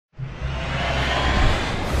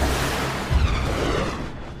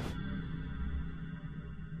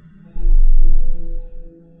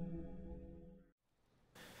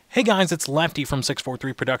Hey guys, it's Lefty from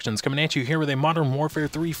 643 Productions coming at you here with a Modern Warfare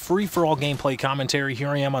 3 free-for-all gameplay commentary. Here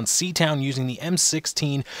I am on C-Town using the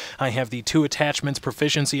M16. I have the two attachments,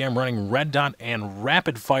 proficiency. I'm running Red Dot and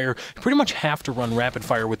Rapid Fire. You pretty much have to run Rapid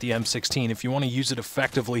Fire with the M16 if you want to use it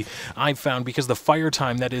effectively, I've found, because the fire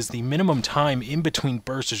time, that is the minimum time in between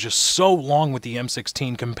bursts, is just so long with the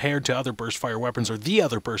M16 compared to other burst fire weapons, or the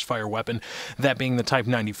other burst fire weapon, that being the Type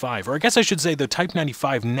 95. Or I guess I should say the Type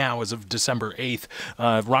 95 now, as of December 8th.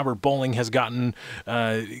 Robert Bowling has gotten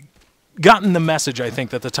the message, I think,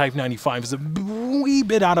 that the Type 95 is a wee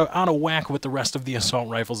bit out of whack with the rest of the assault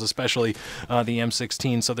rifles, especially the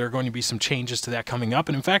M16, so there are going to be some changes to that coming up,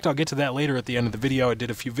 and in fact, I'll get to that later at the end of the video. I did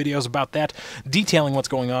a few videos about that, detailing what's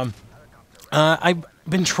going on. I've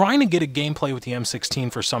been trying to get a gameplay with the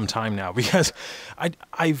M16 for some time now, because I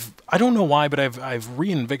don't know why, but I've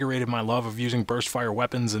reinvigorated my love of using burst fire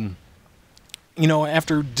weapons, and you know,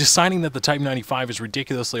 after deciding that the Type 95 is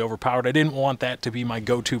ridiculously overpowered, I didn't want that to be my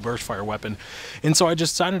go-to burst fire weapon. And so I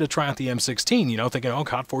just decided to try out the M16, you know, thinking, oh,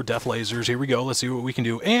 COD 4 death lasers, here we go, let's see what we can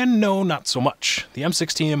do. And no, not so much. The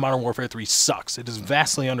M16 in Modern Warfare 3 sucks. It is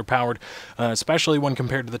vastly underpowered, especially when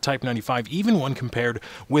compared to the Type 95, even when compared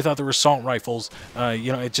with other assault rifles.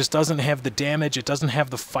 You know, it just doesn't have the damage, it doesn't have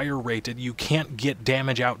the fire rate. You can't get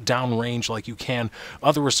damage out downrange like you can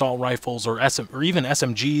other assault rifles or even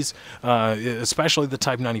SMGs, especially the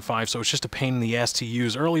Type 95, so it's just a pain in the ass to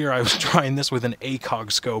use. Earlier I was trying this with an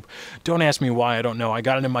ACOG scope. Don't ask me why, I don't know. I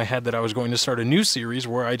got it in my head that I was going to start a new series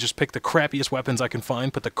where I just pick the crappiest weapons I can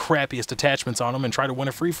find, put the crappiest attachments on them, and try to win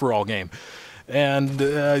a free-for-all game. And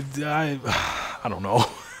I don't know.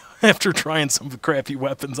 After trying some of the crappy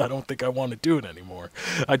weapons, I don't think I want to do it anymore.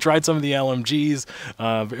 I tried some of the LMGs.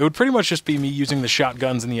 It would pretty much just be me using the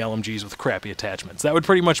shotguns and the LMGs with crappy attachments. That would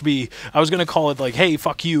pretty much be, I was going to call it like, hey,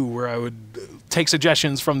 fuck you, where I would take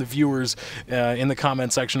suggestions from the viewers in the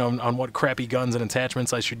comment section on what crappy guns and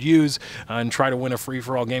attachments I should use and try to win a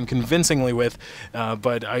free-for-all game convincingly with.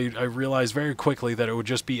 But I realized very quickly that it would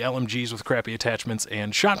just be LMGs with crappy attachments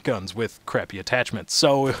and shotguns with crappy attachments.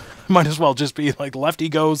 So might as well just be like Lefty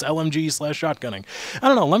goes LMG/shotgunning. I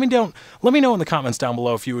don't know. Let me know in the comments down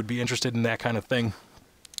below if you would be interested in that kind of thing.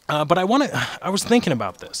 But I was thinking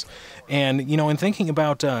about this, and you know, in thinking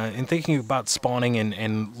about spawning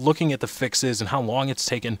and looking at the fixes and how long it's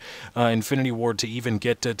taken Infinity Ward to even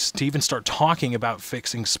get to even start talking about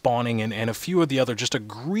fixing spawning and a few of the other just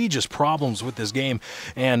egregious problems with this game.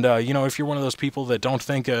 And you know, if you're one of those people that don't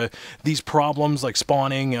think these problems like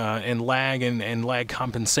spawning and lag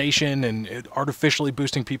compensation and artificially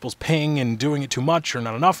boosting people's ping and doing it too much or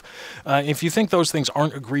not enough, if you think those things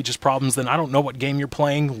aren't egregious problems, then I don't know what game you're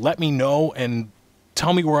playing. Let me know and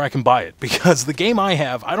tell me where I can buy it, because the game I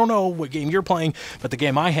have, I don't know what game you're playing, but the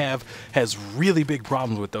game I have has really big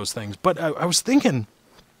problems with those things. But I was thinking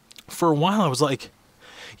for a while, I was like,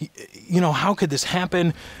 you know, how could this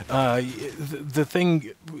happen? The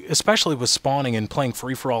thing, especially with spawning and playing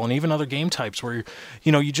free-for-all and even other game types where,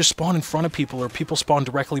 you know, you just spawn in front of people or people spawn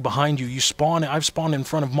directly behind you. I've spawned in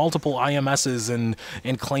front of multiple IMSs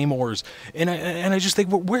and Claymores. And I just think,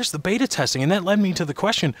 well, where's the beta testing? And that led me to the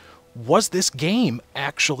question, was this game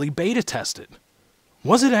actually beta tested?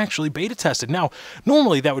 Was it actually beta tested? Now,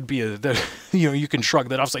 normally that would be you know, you can shrug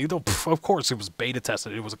that off, say, oh, of course it was beta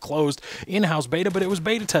tested. It was a closed in-house beta, but it was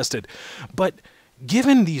beta tested. But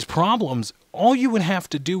given these problems, all you would have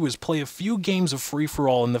to do is play a few games of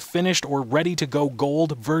free-for-all in the finished or ready-to-go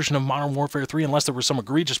gold version of Modern Warfare 3, unless there was some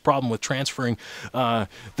egregious problem with transferring the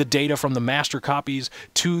data from the master copies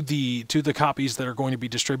to the copies that are going to be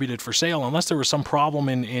distributed for sale, unless there was some problem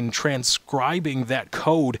in transcribing that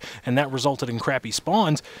code and that resulted in crappy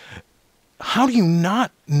spawns. How do you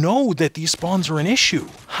not know that these spawns are an issue?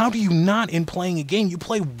 How do you not, in playing a game, you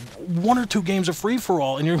play one or two games of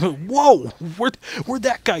free-for-all and you're like, whoa, where'd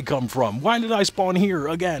that guy come from? Why did I spawn here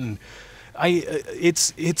again?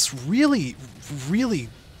 It's really, really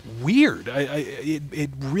weird. It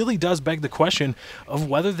really does beg the question of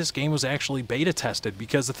whether this game was actually beta tested,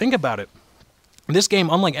 because think about it. This game,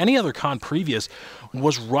 unlike any other COD previous,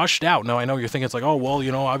 was rushed out. Now, I know you're thinking it's like, oh, well,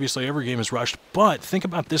 you know, obviously every game is rushed, but think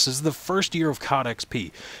about this. This is the first year of COD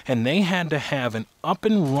XP, and they had to have an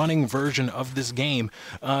up-and-running version of this game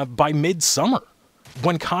by midsummer.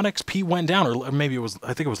 When COD XP went down, or maybe it was,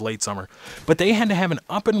 I think it was late summer, but they had to have an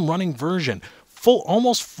up-and-running version,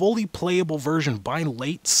 almost fully playable version by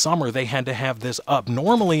late summer. They had to have this up.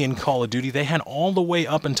 Normally in Call of Duty, they had all the way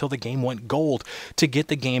up until the game went gold to get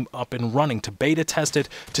the game up and running, to beta test it,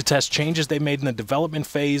 to test changes they made in the development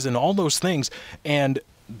phase and all those things. And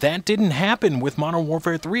That didn't happen with Modern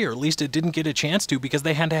Warfare 3, or at least it didn't get a chance to, because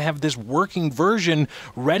they had to have this working version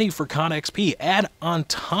ready for COD XP. Add on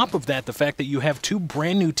top of that the fact that you have two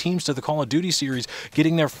brand new teams to the Call of Duty series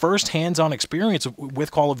getting their first hands-on experience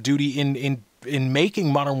with Call of Duty in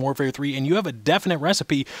making Modern Warfare 3, and you have a definite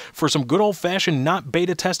recipe for some good old-fashioned not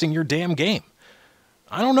beta testing your damn game.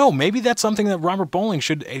 I don't know. Maybe that's something that Robert Bowling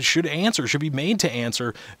should answer, should be made to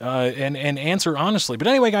answer, and answer honestly. But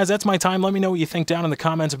anyway, guys, that's my time. Let me know what you think down in the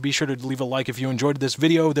comments, and be sure to leave a like if you enjoyed this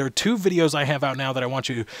video. There are two videos I have out now that I want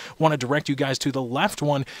to direct you guys to. The left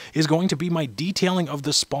one is going to be my detailing of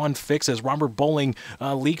the spawn fixes. Robert Bowling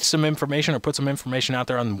leaked some information, or put some information out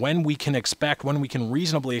there on when we can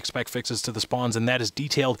reasonably expect fixes to the spawns, and that is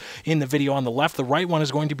detailed in the video on the left. The right one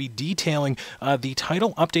is going to be detailing the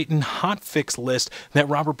title update and hotfix list that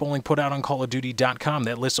Robert Bowling put out on CallOfDuty.com.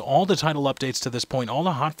 That lists all the title updates to this point, all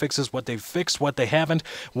the hotfixes, what they've fixed, what they haven't,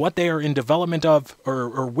 what they are in development of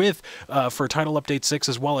or with for Title Update 6,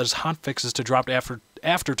 as well as hotfixes to drop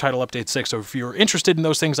after Title Update 6. So if you're interested in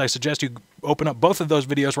those things, I suggest you open up both of those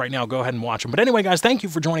videos right now. Go ahead and watch them. But anyway, guys, thank you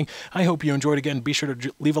for joining. I hope you enjoyed. Again, be sure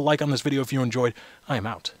to leave a like on this video if you enjoyed. I am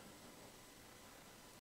out.